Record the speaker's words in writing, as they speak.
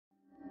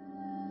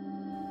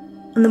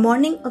On the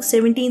morning of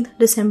 17th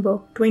December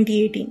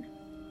 2018,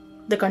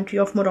 the country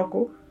of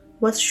Morocco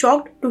was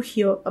shocked to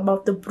hear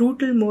about the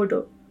brutal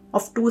murder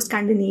of two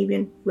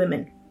Scandinavian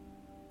women.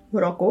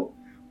 Morocco,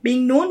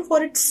 being known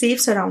for its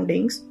safe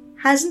surroundings,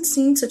 hasn't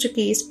seen such a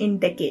case in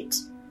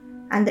decades,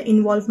 and the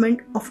involvement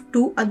of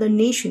two other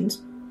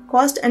nations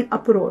caused an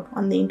uproar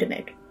on the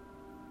internet.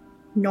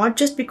 Not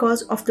just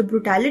because of the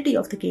brutality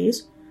of the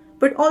case,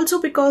 but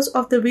also because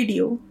of the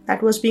video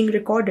that was being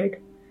recorded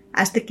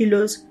as the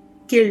killers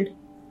killed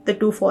the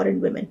two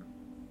foreign women.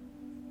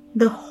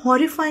 The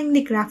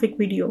horrifyingly graphic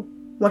video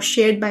was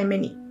shared by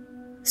many,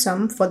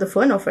 some for the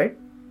fun of it,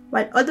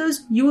 while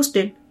others used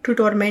it to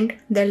torment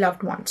their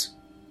loved ones.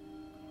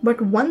 But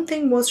one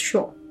thing was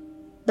sure,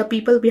 the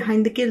people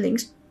behind the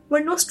killings were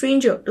no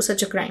stranger to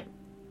such a crime.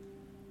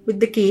 With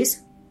the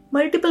case,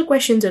 multiple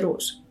questions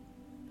arose.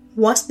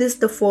 Was this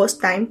the first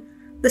time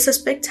the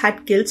suspects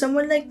had killed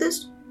someone like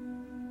this?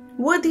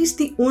 Were these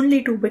the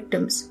only two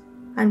victims?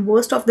 And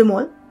worst of them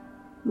all,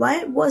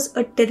 why was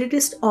a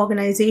terrorist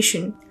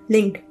organization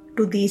linked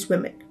to these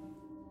women?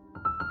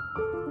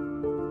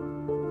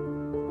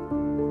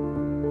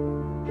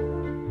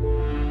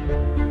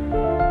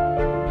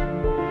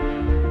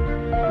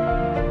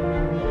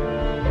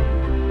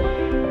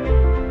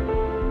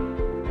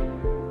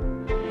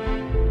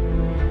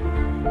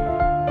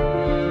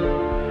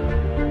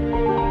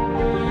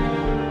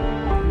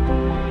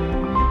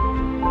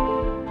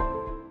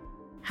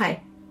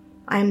 Hi,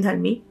 I am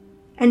Dharmi,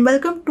 and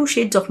welcome to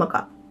Shades of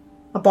Macabre,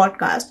 a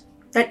podcast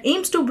that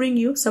aims to bring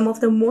you some of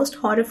the most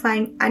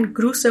horrifying and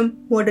gruesome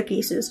murder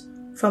cases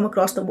from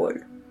across the world.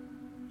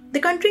 The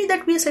country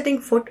that we are setting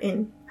foot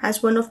in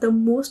has one of the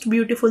most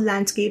beautiful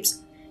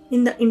landscapes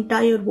in the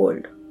entire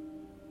world.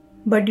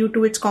 But due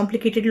to its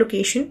complicated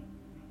location,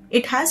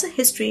 it has a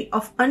history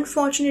of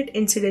unfortunate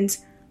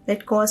incidents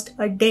that caused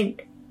a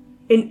dent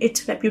in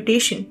its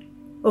reputation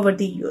over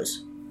the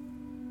years.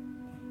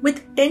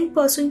 With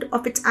 10%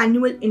 of its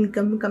annual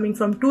income coming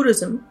from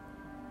tourism,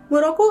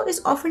 Morocco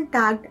is often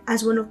tagged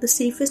as one of the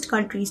safest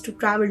countries to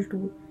travel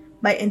to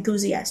by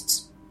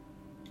enthusiasts.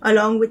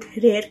 Along with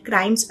rare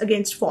crimes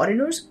against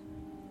foreigners,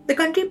 the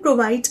country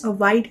provides a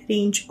wide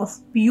range of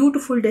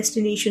beautiful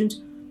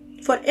destinations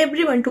for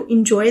everyone to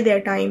enjoy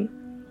their time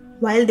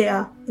while they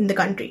are in the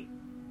country.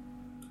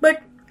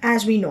 But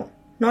as we know,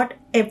 not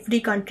every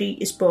country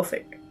is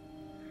perfect.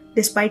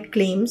 Despite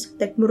claims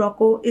that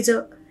Morocco is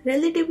a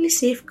relatively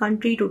safe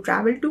country to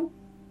travel to,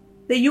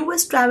 the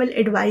US Travel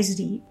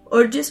Advisory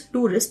urges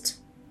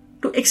tourists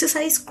to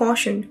exercise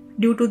caution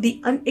due to the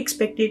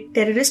unexpected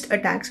terrorist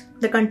attacks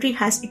the country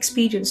has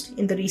experienced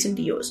in the recent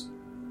years.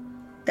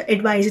 The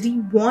advisory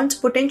warns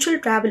potential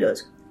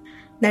travelers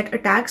that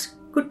attacks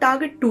could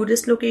target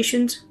tourist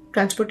locations,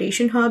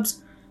 transportation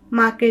hubs,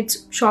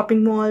 markets,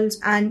 shopping malls,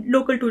 and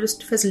local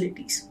tourist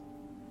facilities.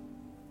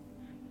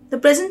 The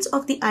presence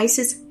of the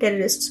ISIS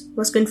terrorists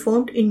was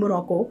confirmed in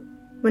Morocco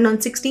when on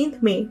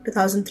 16th May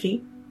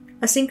 2003,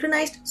 a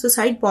synchronized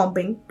suicide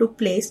bombing took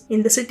place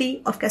in the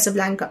city of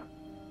Casablanca,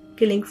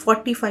 killing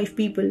 45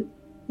 people,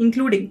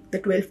 including the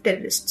 12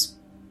 terrorists.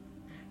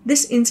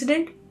 This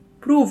incident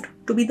proved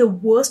to be the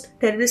worst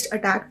terrorist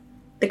attack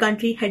the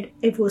country had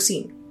ever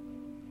seen.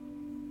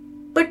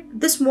 But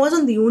this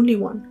wasn't the only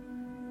one.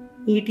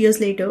 8 years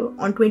later,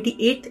 on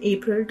 28th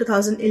April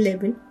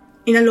 2011,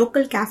 in a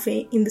local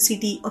cafe in the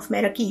city of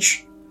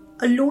Marrakesh,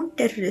 a lone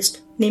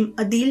terrorist named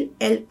Adil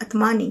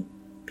El-Athmani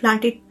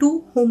planted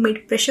 2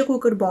 homemade pressure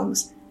cooker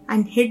bombs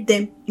and hid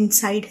them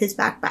inside his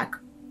backpack.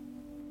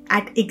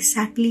 At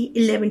exactly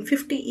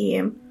 11:50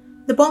 am,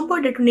 the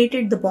bomber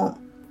detonated the bomb,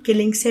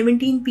 killing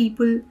 17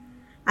 people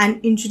and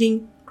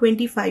injuring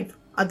 25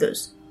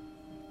 others.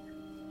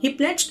 He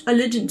pledged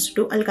allegiance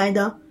to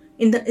Al-Qaeda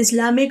in the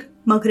Islamic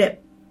Maghreb,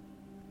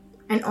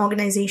 an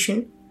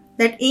organization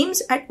that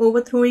aims at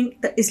overthrowing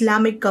the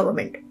Islamic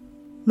government,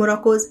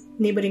 Morocco's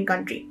neighboring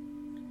country.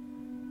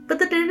 But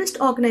the terrorist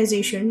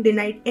organization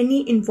denied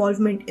any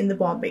involvement in the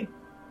bombing,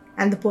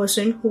 and the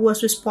person who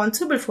was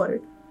responsible for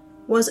it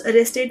was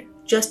arrested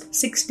just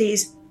 6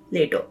 days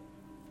later.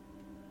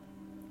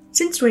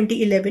 Since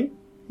 2011,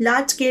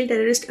 large-scale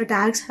terrorist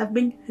attacks have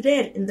been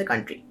rare in the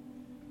country.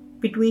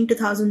 Between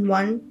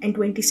 2001 and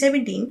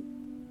 2017,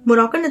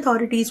 Moroccan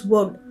authorities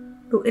worked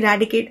to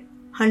eradicate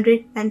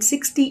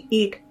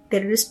 168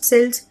 terrorist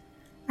cells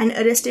and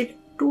arrested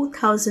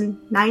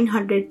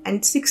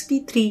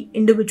 2,963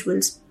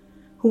 individuals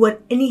who were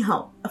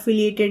anyhow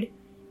affiliated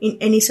in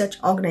any such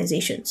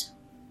organizations.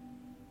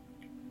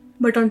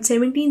 But on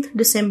 17th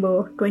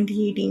December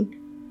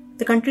 2018,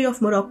 the country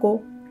of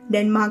Morocco,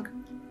 Denmark,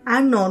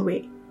 and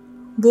Norway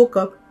woke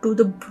up to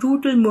the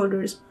brutal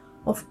murders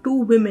of 2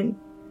 women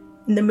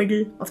in the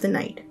middle of the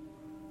night.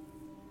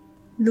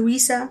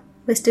 Louisa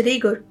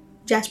Vesterager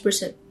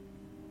Jespersen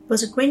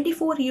was a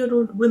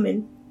 24-year-old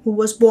woman who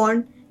was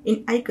born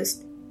in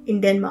Ikast in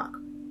Denmark.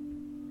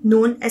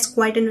 Known as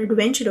quite an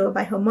adventurer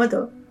by her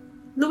mother,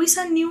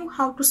 Louisa knew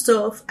how to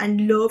surf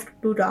and loved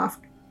to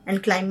raft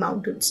and climb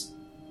mountains.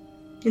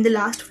 In the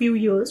last few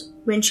years,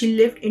 when she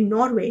lived in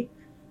Norway,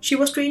 she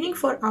was training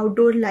for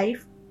outdoor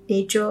life,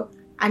 nature,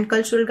 and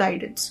cultural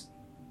guidance.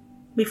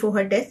 Before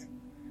her death,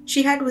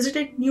 she had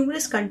visited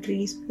numerous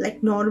countries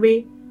like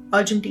Norway,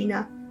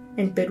 Argentina,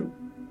 and Peru.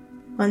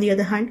 On the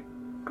other hand,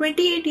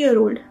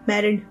 28-year-old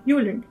Maren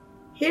Ueland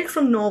hailed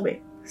from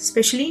Norway,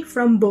 especially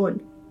from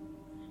Bern.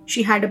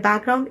 She had a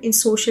background in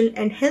social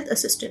and health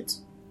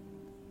assistance.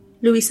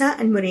 Louisa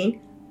and Maren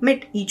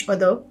met each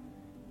other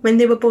when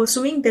they were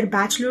pursuing their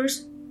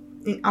bachelors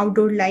in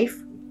outdoor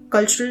life,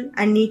 cultural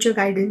and nature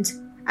guidance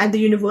at the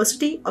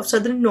University of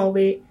Southern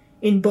Norway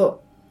in Bern,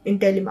 in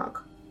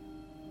Telemark.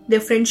 Their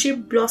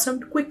friendship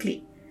blossomed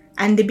quickly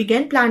and they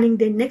began planning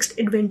their next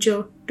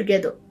adventure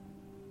together.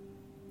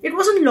 It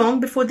wasn't long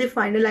before they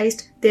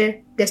finalized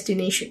their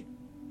destination,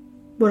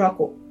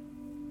 Morocco.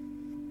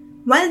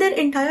 While their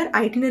entire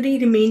itinerary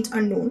remains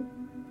unknown,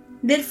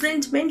 their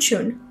friends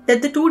mentioned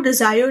that the two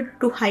desired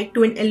to hike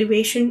to an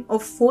elevation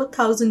of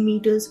 4,000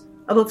 meters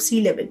above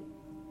sea level,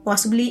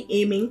 possibly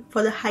aiming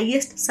for the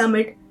highest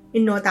summit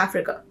in North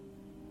Africa.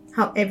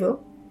 However,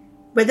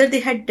 whether they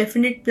had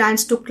definite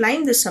plans to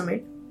climb this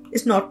summit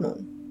is not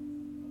known.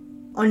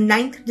 On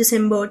 9th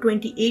December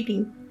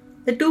 2018,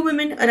 the two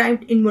women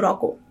arrived in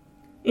Morocco,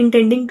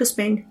 intending to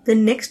spend the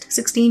next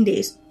 16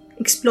 days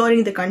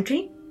exploring the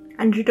country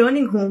and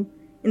returning home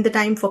in the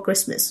time for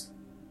Christmas.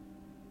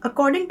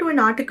 According to an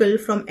article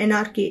from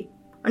NRK,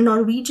 a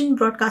Norwegian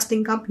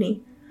broadcasting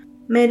company,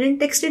 Maren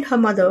texted her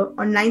mother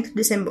on 9th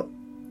December,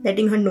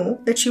 letting her know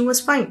that she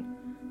was fine,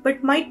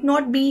 but might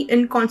not be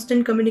in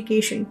constant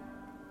communication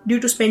due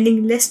to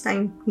spending less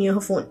time near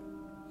her phone.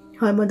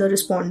 Her mother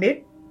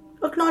responded,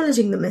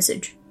 acknowledging the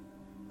message.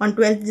 On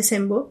 12th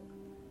December,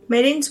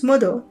 Maren's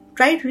mother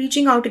tried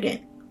reaching out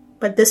again,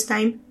 but this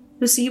time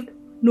received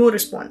no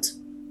response.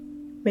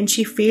 When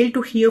she failed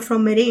to hear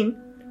from Maren,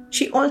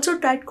 she also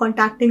tried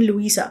contacting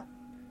Louisa,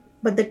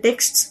 but the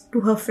texts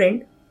to her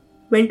friend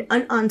went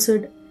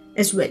unanswered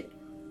as well.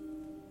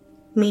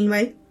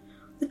 Meanwhile,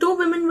 the two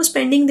women were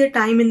spending their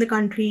time in the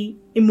country,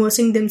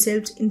 immersing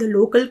themselves in the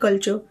local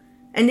culture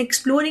and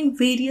exploring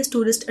various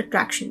tourist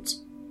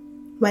attractions.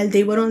 While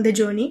they were on their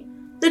journey,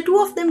 the two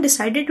of them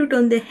decided to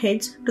turn their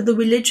heads to the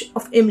village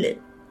of Ueland,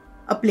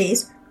 a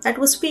place that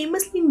was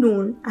famously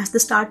known as the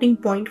starting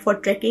point for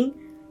trekking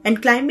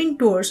and climbing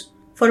tours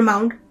for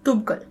Mount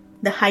Toubkal,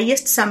 the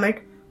highest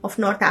summit of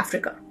North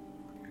Africa.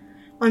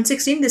 On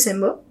 16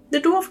 December, the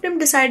two of them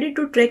decided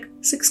to trek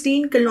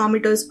 16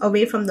 kilometers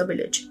away from the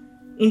village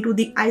into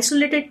the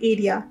isolated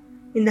area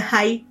in the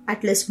high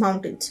Atlas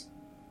Mountains.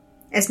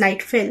 As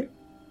night fell,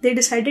 they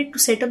decided to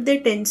set up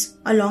their tents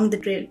along the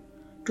trail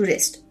to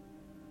rest.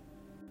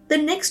 The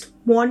next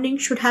morning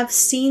should have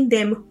seen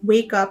them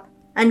wake up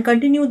and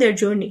continue their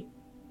journey,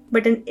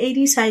 but an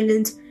eerie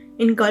silence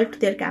engulfed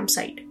their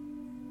campsite.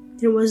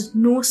 There was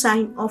no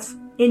sign of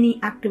any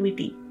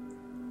activity.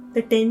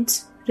 The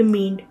tents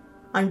remained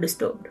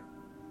undisturbed.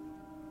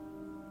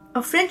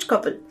 A French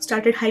couple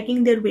started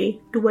hiking their way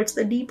towards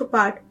the deeper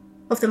part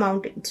of the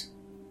mountains.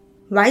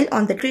 While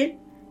on the trail,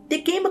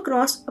 they came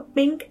across a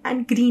pink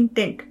and green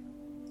tent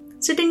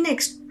sitting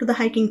next to the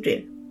hiking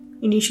trail.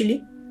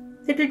 Initially,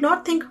 they did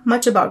not think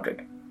much about it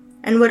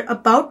and were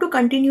about to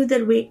continue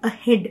their way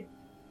ahead.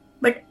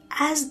 But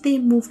as they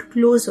moved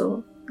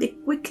closer, they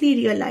quickly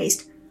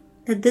realized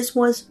that this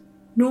was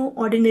no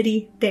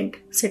ordinary tent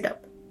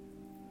setup.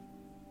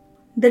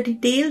 The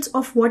details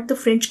of what the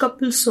French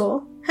couple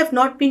saw have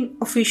not been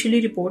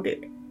officially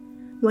reported.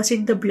 Was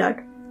it the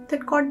blood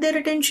that caught their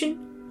attention?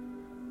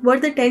 Were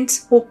the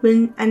tents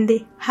open and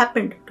they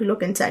happened to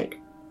look inside?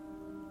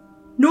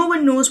 No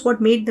one knows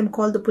what made them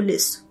call the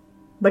police,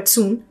 but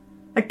soon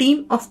a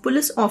team of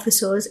police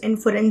officers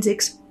and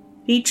forensics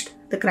reached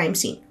the crime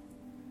scene.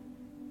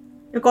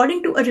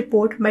 According to a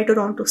report by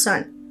Toronto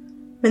Sun,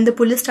 when the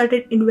police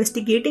started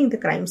investigating the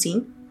crime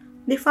scene,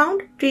 they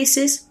found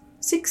traces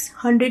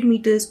 600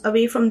 meters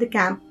away from the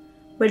camp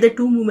where the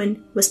two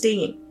women were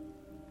staying,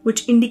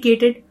 which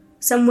indicated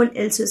someone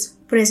else's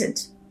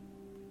presence.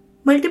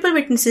 Multiple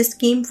witnesses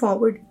came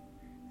forward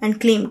and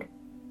claimed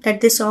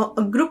that they saw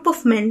a group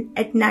of men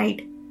at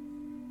night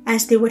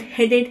as they were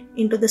headed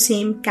into the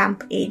same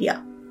camp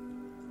area.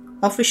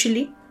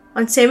 Officially,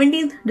 on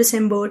 17th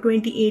December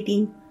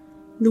 2018,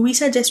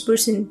 Louisa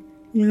Jespersen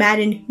and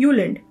Maren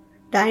Ueland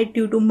died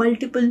due to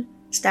multiple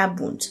stab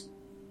wounds.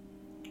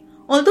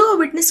 Although a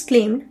witness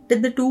claimed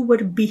that the two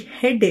were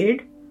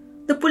beheaded,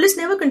 the police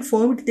never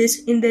confirmed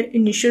this in their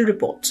initial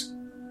reports.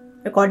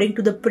 According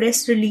to the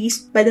press release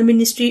by the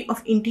Ministry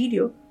of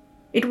Interior,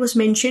 it was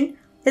mentioned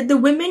that the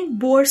women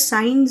bore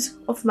signs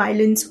of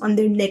violence on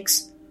their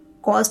necks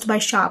caused by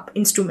sharp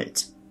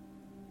instruments.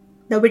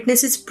 The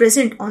witnesses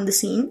present on the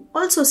scene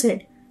also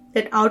said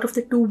that out of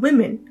the two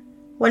women,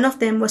 one of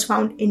them was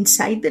found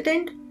inside the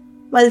tent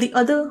while the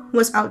other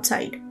was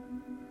outside.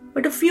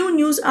 But a few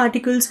news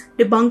articles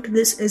debunked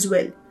this as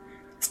well,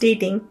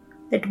 stating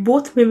that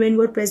both women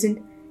were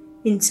present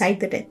inside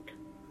the tent.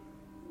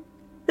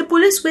 The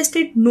police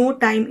wasted no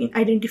time in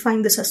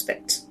identifying the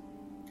suspects.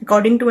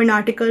 According to an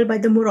article by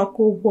the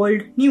Morocco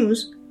World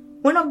News,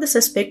 one of the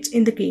suspects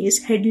in the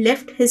case had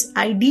left his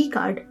ID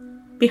card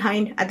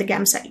behind at the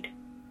campsite.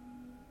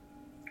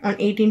 On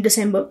 18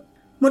 December,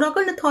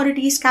 Moroccan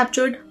authorities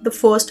captured the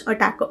first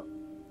attacker,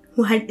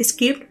 who had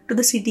escaped to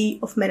the city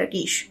of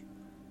Marrakesh,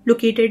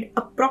 located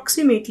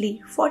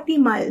approximately 40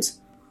 miles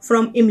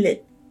from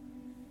Ueland.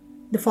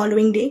 The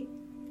following day,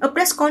 a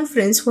press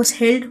conference was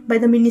held by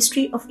the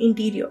Ministry of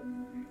Interior,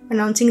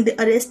 announcing the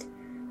arrest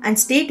and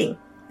stating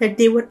that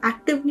they were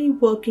actively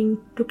working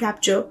to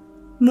capture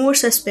more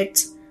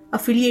suspects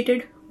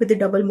affiliated with the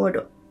double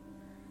murder.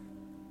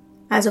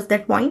 As of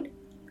that point,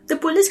 the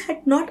police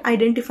had not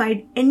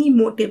identified any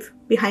motive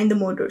behind the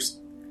murders,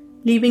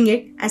 leaving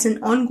it as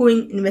an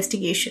ongoing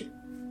investigation.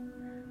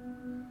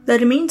 The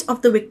remains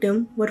of the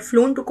victim were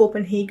flown to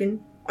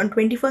Copenhagen on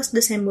 21st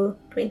December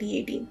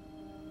 2018.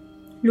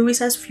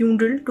 Louisa's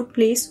funeral took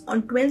place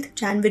on 12th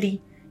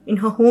January in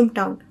her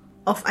hometown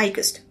of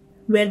Ikast,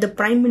 where the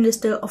Prime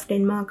Minister of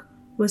Denmark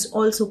was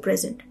also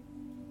present.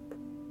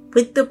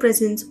 With the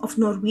presence of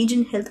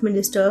Norwegian Health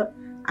Minister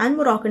and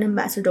Moroccan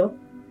Ambassador,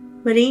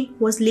 Maren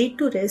was laid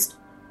to rest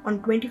on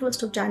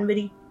 21st of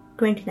January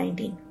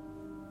 2019.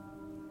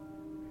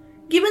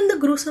 Given the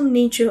gruesome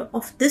nature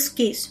of this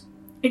case,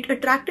 it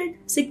attracted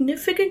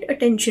significant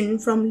attention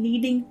from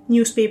leading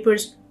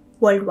newspapers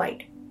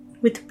worldwide,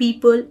 with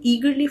people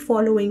eagerly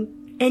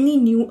following any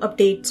new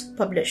updates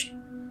published.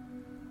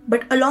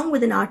 But along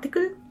with an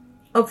article,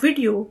 a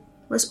video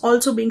was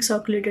also being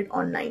circulated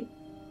online.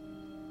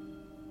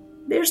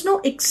 There's no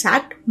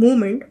exact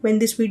moment when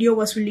this video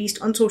was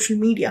released on social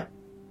media,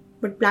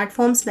 but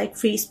platforms like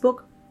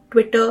Facebook,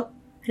 Twitter,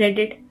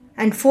 Reddit,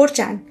 and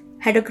 4chan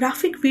had a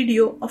graphic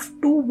video of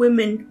 2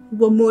 women who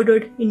were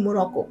murdered in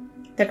Morocco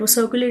that was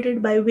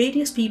circulated by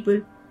various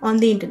people on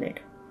the internet.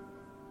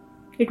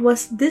 It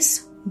was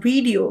this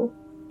video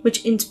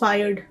which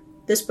inspired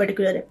this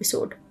particular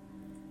episode.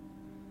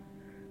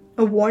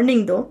 A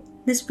warning though,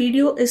 this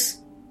video is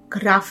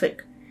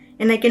graphic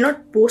and I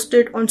cannot post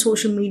it on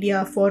social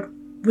media for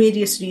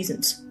various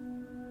reasons.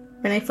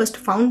 When I first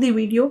found the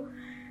video,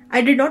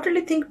 I did not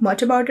really think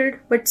much about it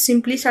but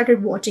simply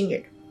started watching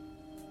it.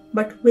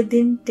 But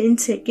within 10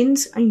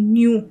 seconds, I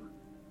knew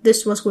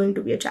this was going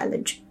to be a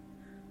challenge.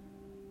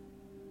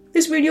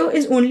 This video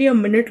is only a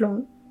minute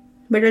long,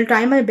 but I'll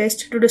try my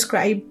best to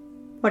describe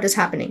what is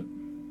happening.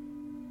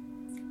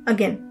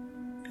 Again,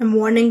 I'm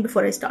warning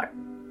before I start.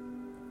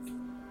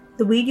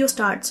 The video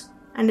starts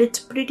and it's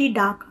pretty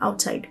dark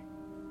outside.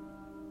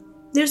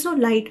 There's no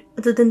light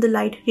other than the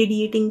light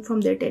radiating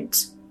from their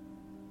tents.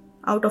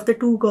 Out of the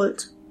 2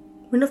 girls,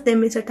 one of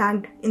them is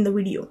attacked in the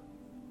video.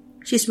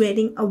 She's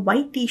wearing a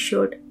white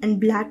t-shirt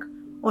and black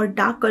or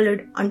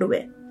dark-colored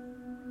underwear.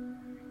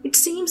 It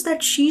seems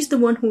that she's the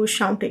one who is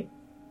shouting,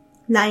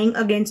 lying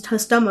against her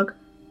stomach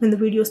when the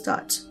video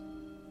starts.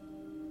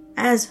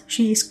 As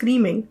she is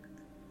screaming,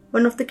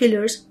 one of the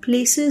killers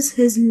places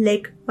his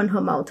leg on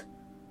her mouth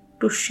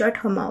to shut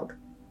her mouth,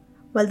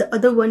 while the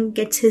other one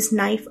gets his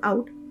knife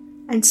out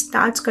and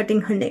starts cutting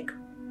her neck,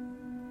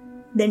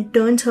 then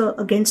turns her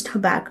against her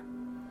back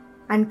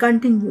and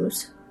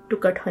continues to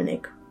cut her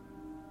neck.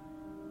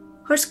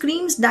 Her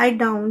screams die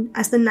down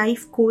as the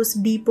knife goes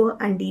deeper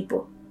and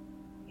deeper.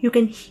 You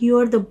can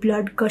hear the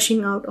blood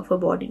gushing out of her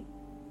body.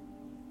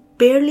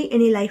 Barely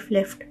any life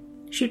left.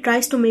 She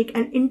tries to make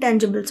an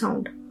intangible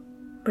sound,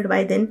 but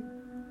by then,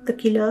 the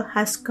killer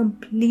has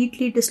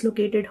completely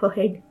dislocated her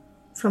head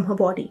from her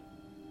body,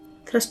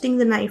 thrusting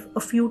the knife a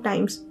few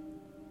times,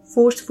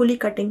 forcefully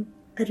cutting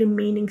the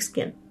remaining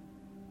skin.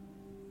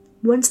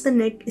 Once the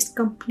neck is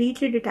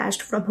completely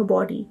detached from her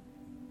body,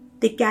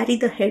 they carry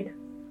the head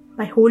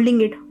by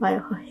holding it via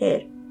her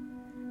hair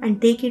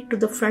and take it to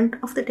the front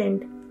of the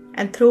tent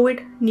and throw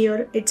it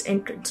near its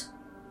entrance.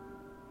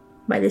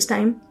 By this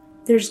time,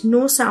 there's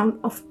no sound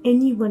of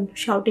anyone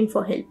shouting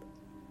for help.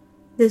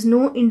 There's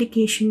no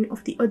indication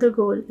of the other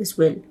girl as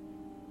well.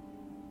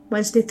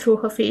 Once they throw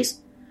her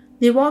face,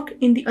 they walk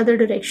in the other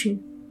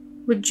direction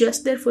with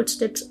just their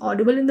footsteps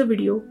audible in the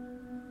video,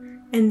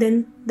 and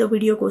then the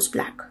video goes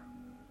black.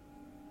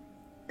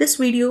 This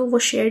video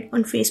was shared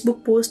on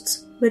Facebook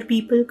posts where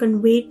people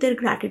conveyed their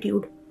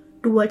gratitude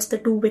towards the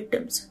 2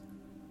 victims.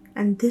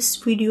 And this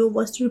video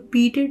was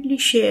repeatedly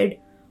shared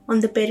on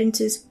the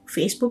parents'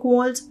 Facebook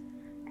walls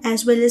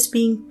as well as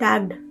being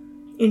tagged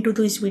into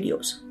these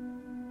videos.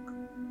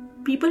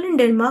 People in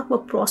Denmark were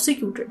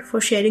prosecuted for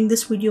sharing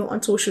this video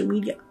on social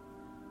media,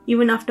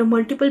 even after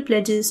multiple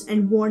pledges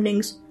and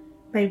warnings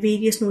by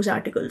various news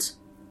articles.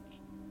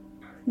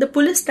 The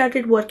police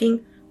started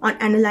working on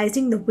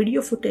analyzing the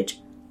video footage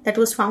that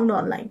was found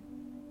online,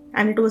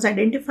 and it was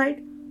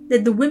identified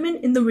that the woman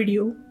in the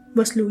video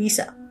was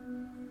Louisa.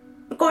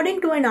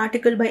 According to an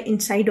article by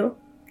Insider,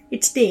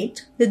 it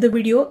states that the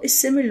video is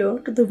similar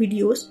to the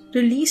videos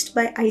released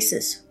by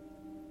ISIS,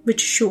 which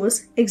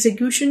shows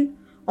execution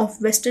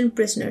of Western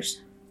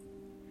prisoners.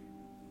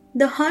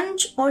 The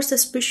hunch or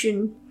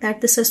suspicion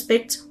that the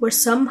suspects were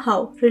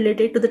somehow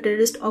related to the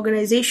terrorist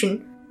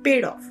organization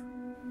paid off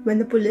when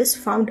the police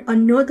found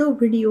another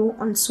video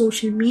on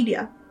social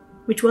media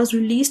which was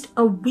released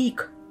a week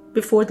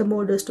before the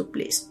murders took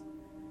place.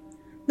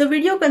 The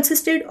video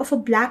consisted of a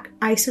black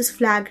ISIS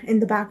flag in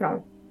the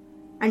background,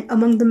 and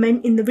among the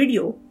men in the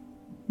video,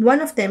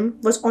 one of them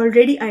was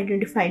already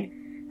identified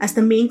as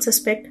the main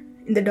suspect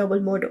in the double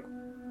murder.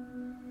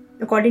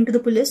 According to the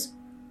police,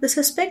 the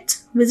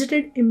suspects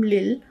visited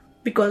Imlil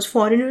because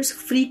foreigners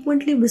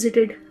frequently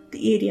visited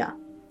the area.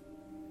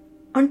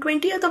 On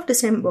 20th of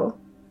December,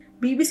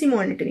 BBC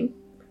Monitoring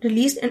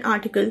released an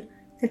article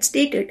that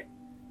stated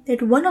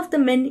that one of the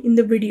men in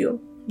the video,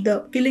 the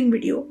killing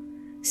video,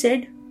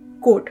 said,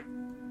 quote,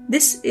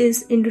 "This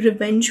is in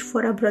revenge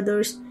for our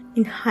brothers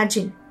in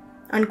Hajin,"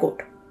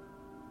 unquote.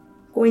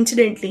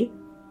 Coincidentally,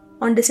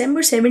 on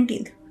December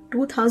 17th,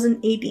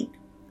 2018,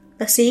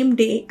 the same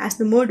day as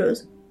the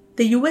murders,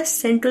 the US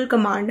Central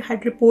Command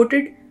had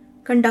reported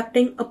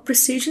conducting a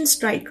precision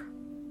strike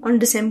on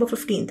December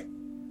 15th,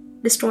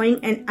 destroying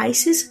an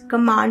ISIS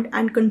command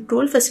and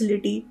control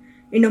facility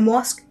in a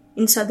mosque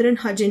in southern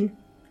Hajin,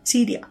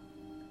 Syria.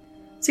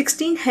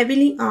 16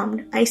 heavily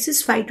armed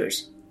ISIS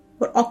fighters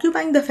were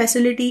occupying the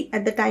facility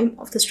at the time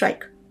of the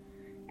strike,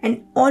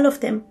 and all of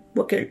them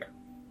were killed.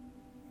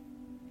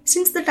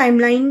 Since the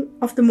timeline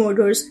of the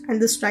murders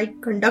and the strike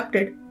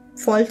conducted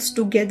falls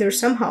together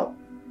somehow,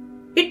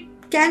 it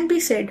can be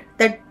said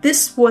that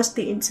this was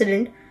the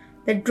incident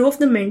that drove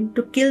the men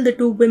to kill the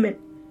two women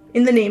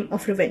in the name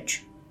of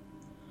revenge.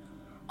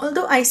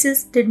 Although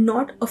ISIS did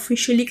not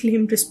officially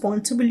claim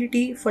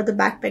responsibility for the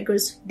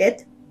backpackers'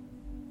 death,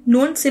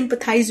 known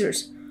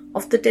sympathizers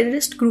of the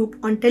terrorist group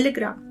on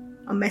Telegram,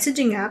 a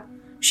messaging app,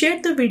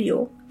 shared the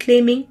video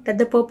claiming that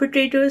the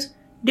perpetrators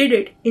did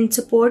it in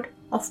support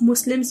of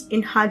Muslims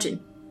in Hajin,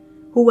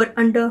 who were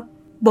under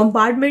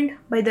bombardment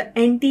by the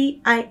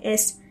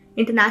anti-IS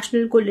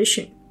international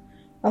coalition,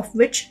 of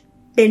which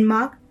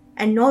Denmark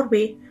and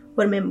Norway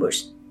were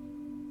members.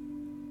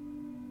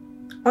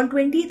 On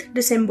 20th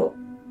December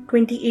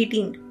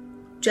 2018,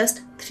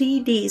 just 3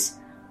 days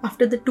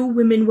after the two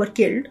women were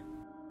killed,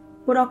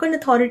 Moroccan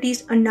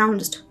authorities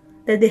announced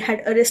that they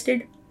had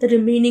arrested the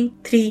remaining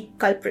 3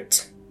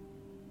 culprits.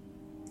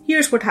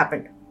 Here's what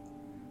happened.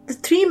 The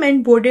 3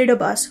 men boarded a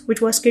bus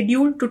which was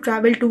scheduled to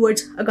travel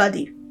towards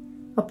Agadir,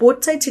 a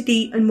portside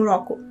city in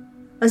Morocco,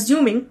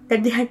 assuming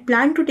that they had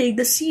planned to take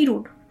the sea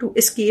route to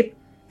escape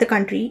the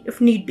country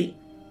if need be.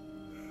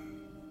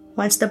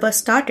 Once the bus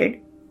started,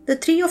 the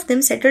 3 of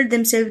them settled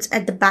themselves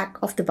at the back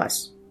of the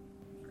bus.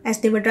 As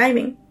they were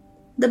driving,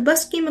 the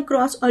bus came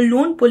across a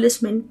lone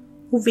policeman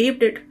who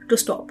waved it to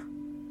stop.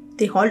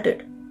 They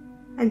halted,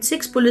 and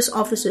 6 police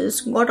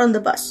officers got on the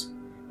bus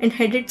and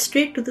headed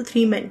straight to the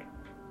 3 men,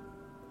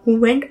 who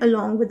went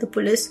along with the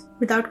police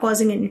without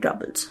causing any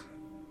troubles.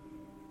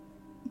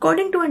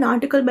 According to an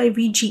article by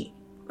VG,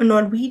 a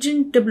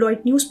Norwegian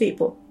tabloid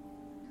newspaper,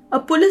 a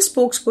police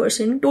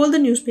spokesperson told the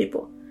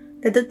newspaper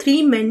that the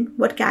 3 men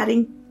were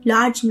carrying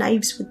large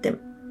knives with them,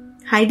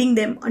 hiding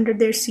them under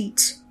their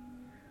seats.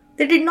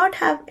 They did not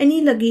have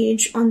any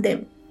luggage on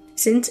them,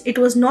 since it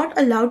was not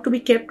allowed to be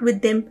kept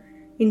with them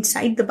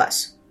inside the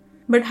bus,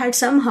 but had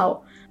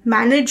somehow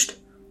managed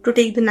to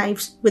take the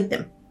knives with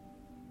them.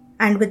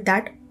 And with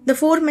that, the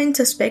 4 men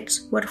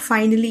suspects were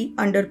finally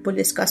under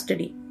police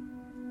custody.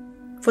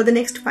 For the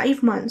next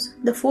 5 months,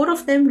 the 4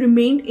 of them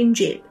remained in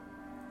jail.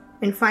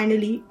 And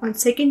finally, on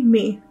 2nd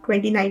May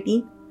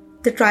 2019,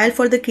 the trial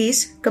for the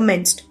case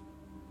commenced.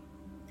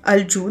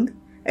 Al-Joud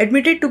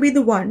admitted to be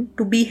the one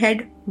to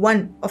behead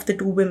one of the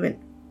 2 women.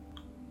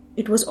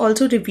 It was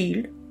also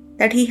revealed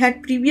that he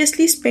had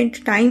previously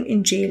spent time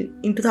in jail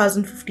in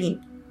 2015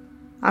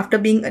 after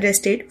being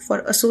arrested for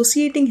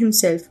associating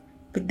himself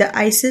with the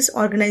ISIS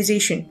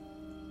organization,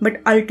 but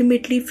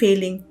ultimately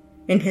failing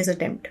in his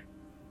attempt.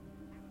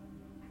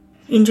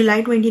 In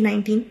July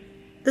 2019,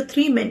 the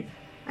 3 men,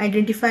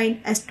 identified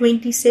as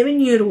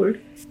 27-year-old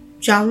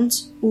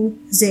Jounes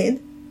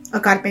Zaid, a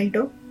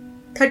carpenter,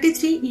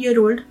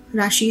 33-year-old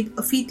Rashid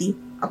Afiti,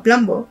 a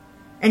plumber,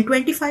 and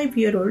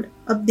 25-year-old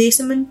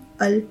Abdesaman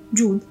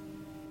Al-Joud,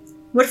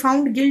 were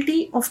found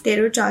guilty of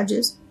terror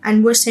charges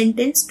and were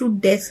sentenced to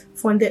death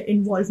for their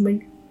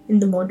involvement in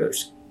the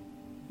murders.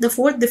 The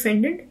 4th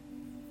defendant,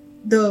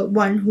 the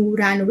one who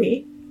ran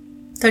away,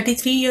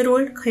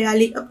 33-year-old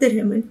Khayali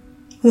Abderrahman,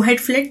 who had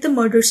fled the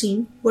murder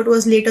scene but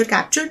was later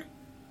captured,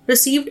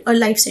 received a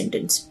life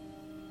sentence.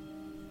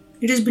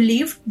 It is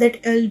believed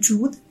that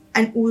Al-Joud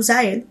and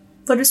Uzaid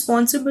were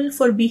responsible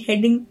for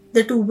beheading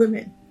the 2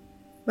 women,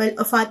 while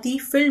Afati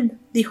filmed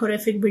the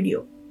horrific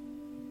video.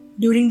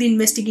 During the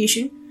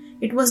investigation,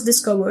 it was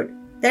discovered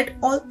that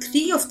all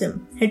 3 of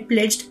them had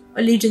pledged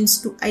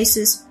allegiance to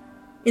ISIS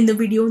in the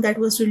video that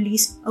was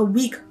released a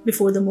week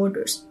before the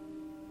murders.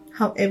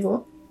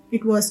 However,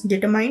 it was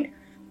determined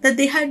that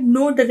they had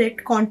no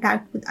direct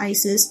contact with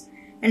ISIS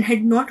and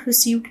had not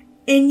received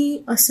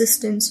any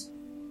assistance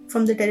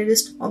from the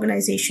terrorist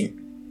organization.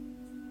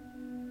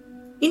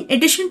 In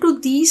addition to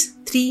these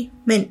 3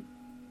 men,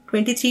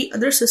 23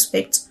 other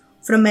suspects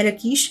from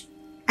Marrakesh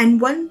and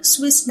 1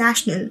 Swiss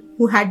national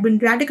who had been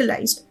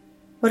radicalized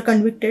were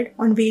convicted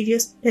on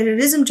various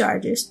terrorism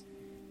charges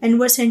and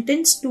were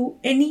sentenced to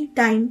any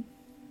time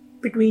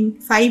between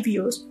 5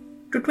 years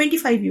to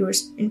 25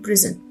 years in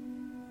prison.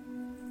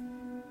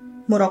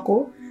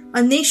 Morocco,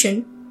 a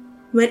nation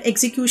where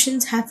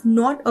executions have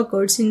not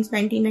occurred since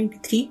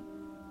 1993,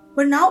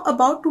 were now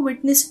about to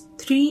witness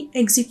 3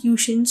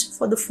 executions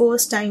for the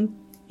first time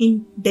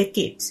in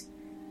decades,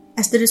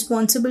 as the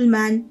responsible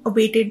man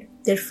awaited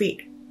their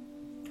fate.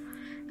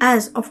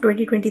 As of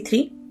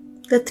 2023,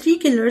 the 3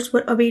 killers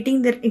were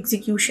awaiting their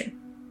execution,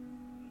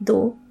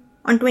 though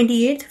on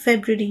 28th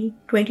February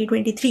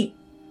 2023,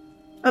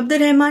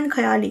 Abdurrahman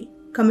Khayali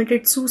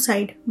committed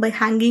suicide by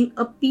hanging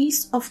a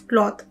piece of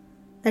cloth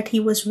that he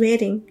was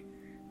wearing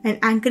and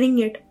anchoring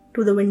it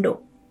to the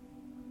window.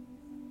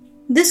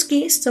 This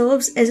case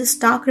serves as a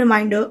stark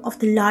reminder of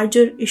the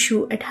larger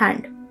issue at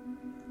hand.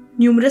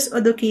 Numerous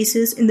other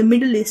cases in the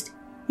Middle East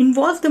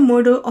involve the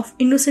murder of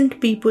innocent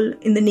people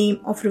in the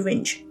name of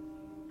revenge.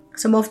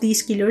 Some of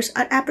these killers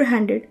are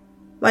apprehended,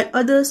 while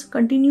others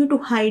continue to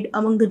hide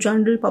among the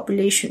general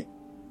population.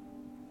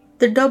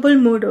 The double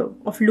murder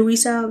of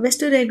Louisa,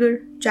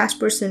 Vesterager,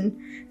 Jespersen,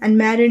 and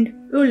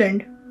Maren,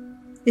 Ueland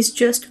is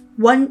just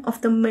one of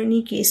the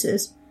many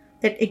cases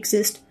that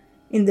exist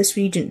in this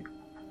region.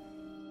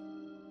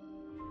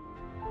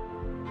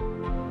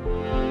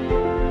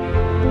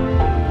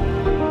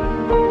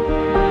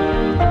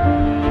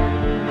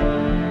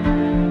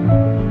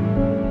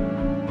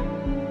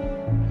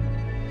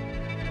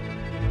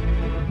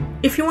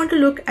 If you want to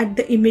look at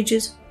the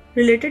images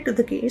related to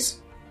the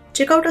case,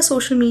 check out our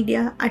social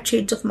media at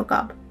Shades of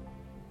Macabre.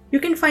 You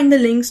can find the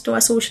links to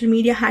our social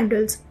media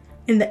handles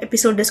in the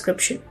episode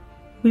description.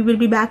 We will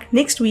be back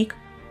next week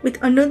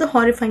with another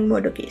horrifying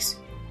murder case.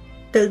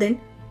 Till then,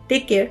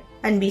 take care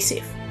and be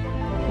safe.